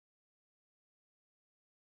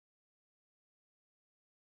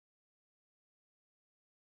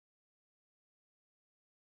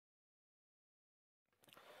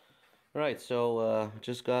Alright, so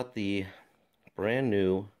just got the brand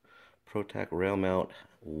new ProTac Rail Mount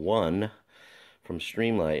 1 from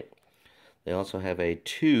Streamlight. They also have a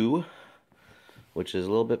 2, which is a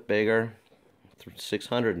little bit bigger,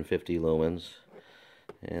 650 lumens,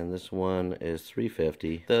 and this one is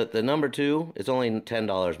 350. The number 2 is only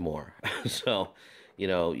 $10 more, so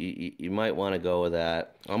you might want to go with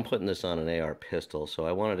that. I'm putting this on an AR pistol, so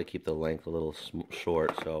I wanted to keep the length a little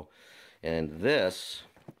short. And this,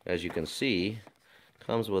 as you can see,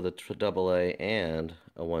 comes with a AA and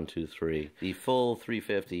a 123. The full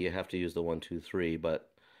 350, you have to use the 123, but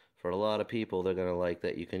for a lot of people, they're going to like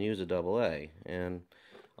that you can use a AA. And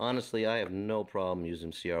honestly, I have no problem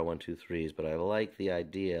using CR123s, but I like the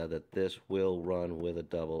idea that this will run with a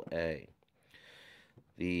AA.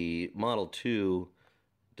 The Model 2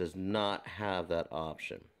 does not have that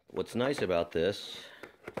option. What's nice about this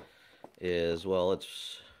is, well,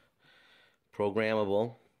 it's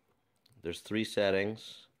programmable. There's 3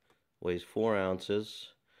 settings, weighs 4 ounces.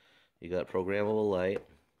 You got programmable light,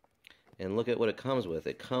 and look at what it comes with.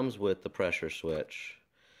 It comes with the pressure switch.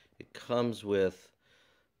 It comes with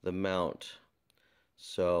the mount.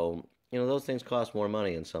 So, those things cost more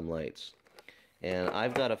money in some lights. And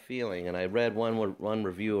I've got a feeling, and I read one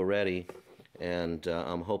review already, and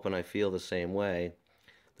I'm hoping I feel the same way,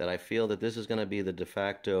 that I feel that this is going to be the de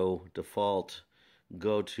facto default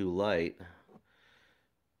go-to light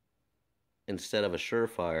instead of a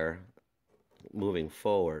SureFire moving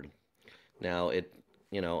forward. Now,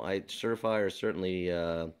 SureFire is certainly,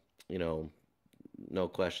 no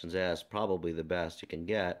questions asked, probably the best you can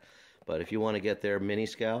get. But if you want to get their Mini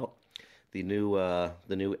Scout, the new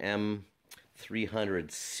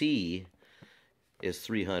M300C is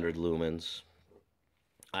 300 lumens.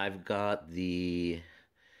 I've got the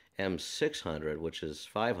M600, which is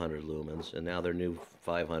 500 lumens, and now their new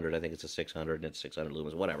 500, I think it's a 600, and it's 600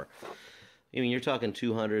 lumens, whatever. You're talking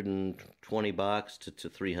 $220 to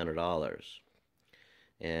 $300.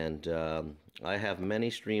 And I have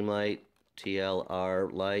many Streamlight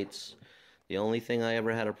TLR lights. The only thing I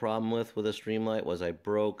ever had a problem with a Streamlight was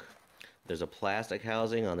there's a plastic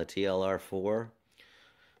housing on the TLR4,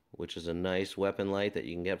 which is a nice weapon light that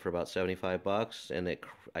you can get for about 75 bucks, and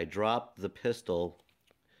I dropped the pistol,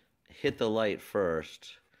 hit the light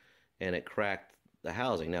first, and it cracked the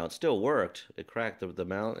housing. Now, it still worked. It cracked the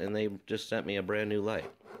mount, and they just sent me a brand new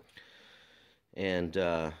light. And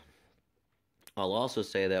I'll also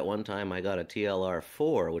say that one time I got a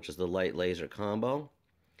TLR4, which is the light laser combo,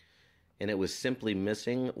 and it was simply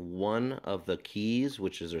missing one of the keys,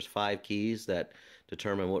 there's 5 keys that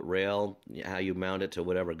determine what rail, how you mount it to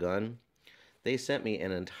whatever gun. They sent me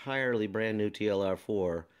an entirely brand new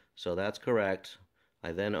TLR4, so that's correct.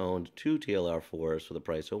 I then owned 2 TLR4s for the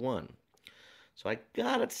price of 1. So I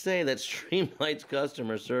gotta say that Streamlight's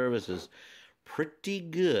customer service is pretty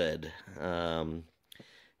good. There's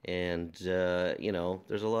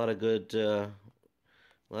a lot of good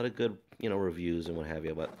reviews and what have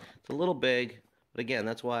you, but it's a little big. But again,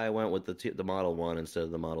 that's why I went with the Model 1 instead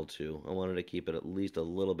of the Model 2. I wanted to keep it at least a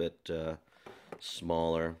little bit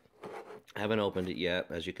smaller. I haven't opened it yet,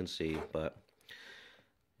 as you can see, but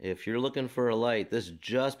if you're looking for a light, this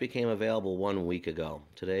just became available 1 week ago.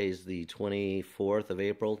 Today's the 24th of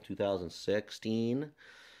April, 2016.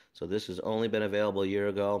 So this has only been available a year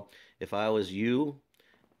ago. If I was you,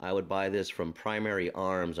 I would buy this from Primary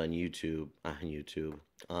Arms on eBay.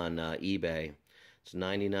 It's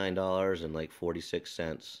 $99 and like 46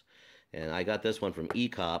 cents. And I got this one from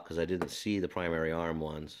eCop because I didn't see the Primary Arm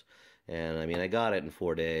ones. And I got it in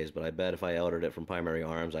 4 days, but I bet if I ordered it from Primary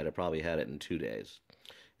Arms, I'd have probably had it in 2 days.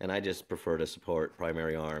 And I just prefer to support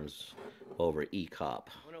Primary Arms over eCop.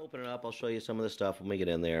 I'm going to open it up. I'll show you some of the stuff when we get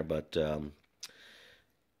in there, but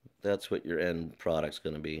that's what your end product's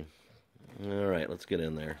going to be. All right, let's get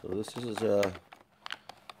in there. So this is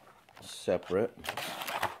separate.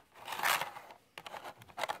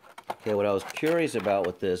 Okay, what I was curious about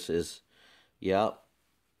with this is,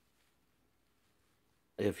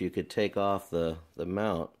 if you could take off the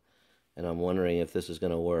mount, and I'm wondering if this is going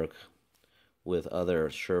to work with other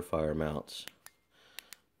SureFire mounts.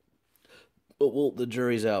 But the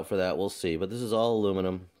jury's out for that. We'll see. But this is all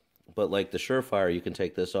aluminum. But like the SureFire, you can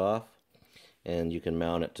take this off, and you can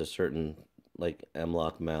mount it to certain like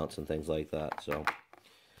M-lock mounts and things like that. So,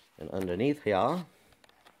 and underneath here,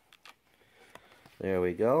 there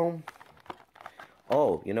we go.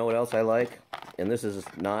 Oh, you know what else I like? And this is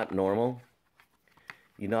not normal.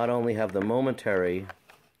 You not only have the momentary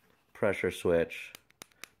pressure switch,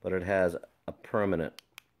 but it has a permanent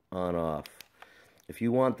on-off. If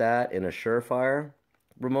you want that in a SureFire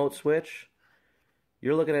remote switch,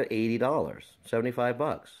 you're looking at $80, 75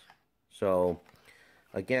 bucks. So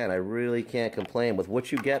again, I really can't complain with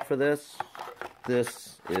what you get for this.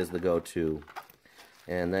 This is the go-to.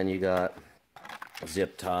 And then you got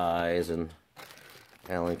zip ties and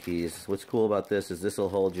Allen keys. What's cool about this is this will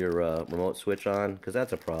hold your remote switch on, because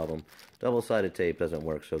that's a problem. Double-sided tape doesn't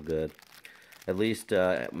work so good. At least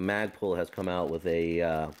Magpul has come out with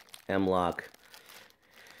a M-Lock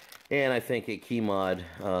and I think a key mod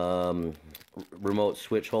remote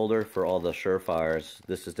switch holder for all the SureFires.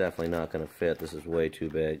 This is definitely not going to fit. This is way too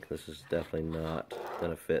big. This is definitely not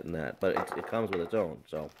going to fit in that. But it comes with its own.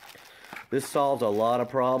 So this solves a lot of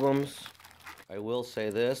problems. I will say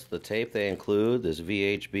this, the tape they include, this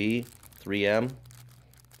VHB 3M,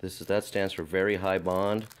 that stands for very high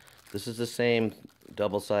bond. This is the same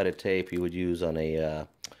double-sided tape you would use on a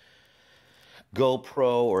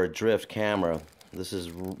GoPro or a drift camera. This is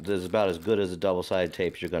about as good as the double-sided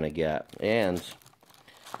tapes you're going to get. And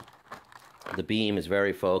the beam is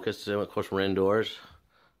very focused. Of course, we're indoors.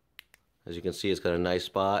 As you can see, it's got a nice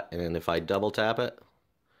spot. And if I double tap it,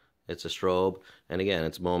 it's a strobe. And again,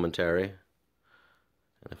 it's momentary.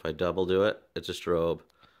 And if I double do it, it's a strobe,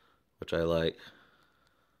 which I like.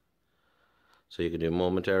 So you can do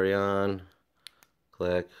momentary on,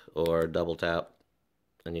 click, or double tap,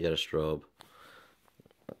 and you get a strobe.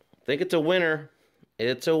 I think it's a winner.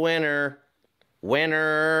 It's a winner.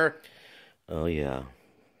 Winner! Oh yeah.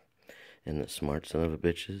 And the smart son of a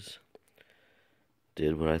bitches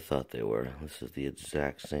did what I thought they were. This is the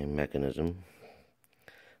exact same mechanism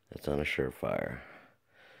that's on a SureFire.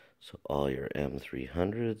 So all your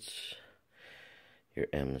M300s, your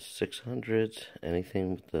M600s,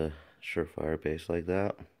 anything with the SureFire base like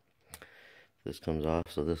that, this comes off,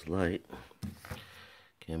 so this light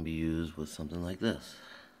can be used with something like this.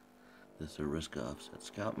 This is a risk offset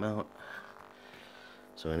Scout mount.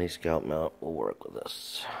 So any Scout mount will work with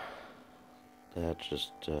this. That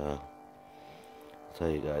just, I'll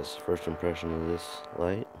tell you guys, first impression of this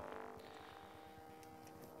light,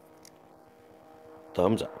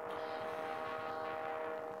 thumbs up.